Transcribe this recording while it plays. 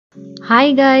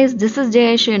Hi guys, this is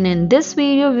Jayesh and in this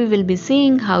video we will be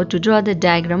seeing how to draw the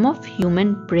diagram of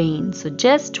human brain. So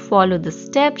just follow the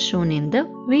steps shown in the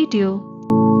video.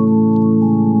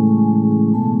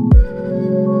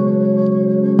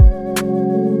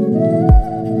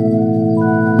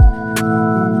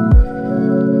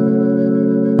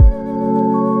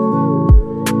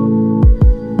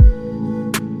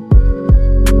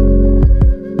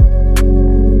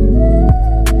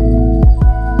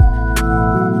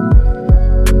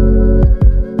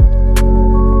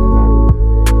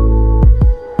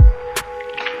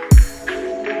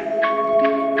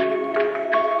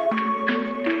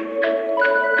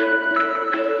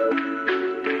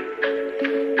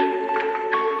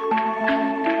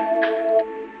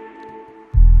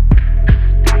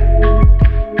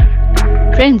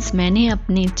 Friends, मैंने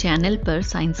अपने channel पर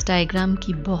science diagram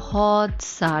की बहुत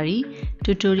सारी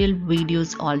tutorial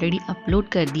videos already upload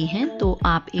कर दी हैं, तो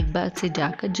आप एक बार से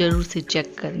जाकर ज़रूर से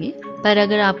चेक करिए। पर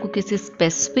अगर आपको किसी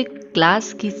स्पेसिफिक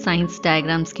क्लास की साइंस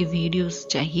डायग्राम्स की वीडियोस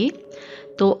चाहिए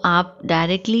तो आप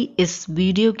डायरेक्टली इस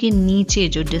वीडियो के नीचे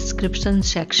जो डिस्क्रिप्शन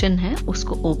सेक्शन है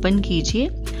उसको ओपन कीजिए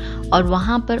और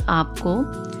वहाँ पर आपको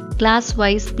क्लास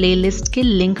वाइज प्लेलिस्ट के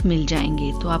लिंक मिल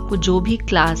जाएंगे। तो आपको जो भी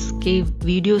क्लास के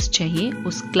वीडियोस चाहिए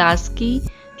उस क्लास की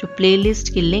जो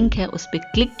प्लेलिस्ट की लिंक है उस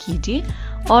पर क्लिक कीजिए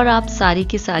और आप सारी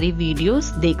की सारी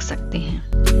वीडियोस देख सकते हैं।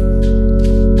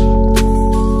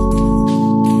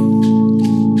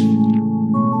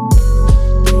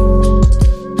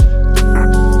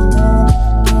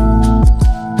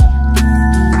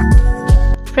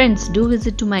 Friends, do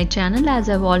visit to my channel as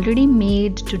I've already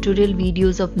made tutorial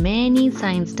videos of many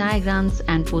science diagrams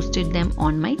and posted them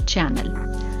on my channel.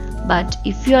 But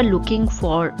if you are looking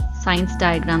for science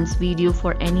diagrams video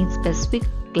for any specific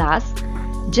class,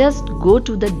 just go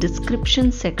to the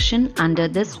description section under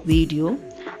this video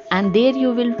and there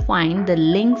you will find the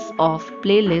links of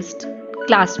playlist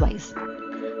class wise.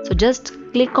 So just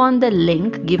click on the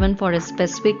link given for a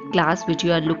specific class which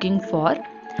you are looking for,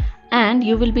 and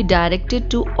you will be directed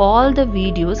to all the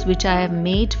videos which I have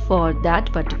made for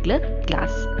that particular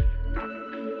class.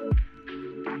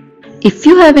 If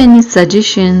you have any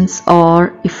suggestions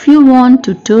or if you want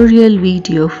tutorial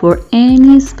video for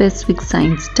any specific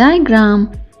science diagram,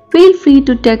 feel free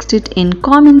to text it in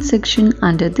comment section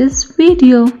under this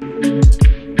video.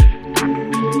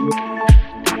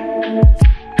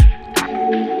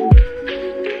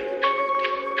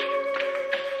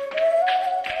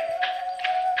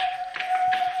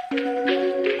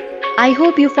 I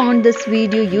hope you found this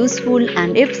video useful,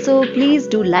 and if so, please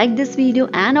do like this video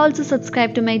and also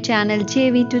subscribe to my channel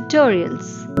JV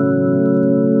Tutorials.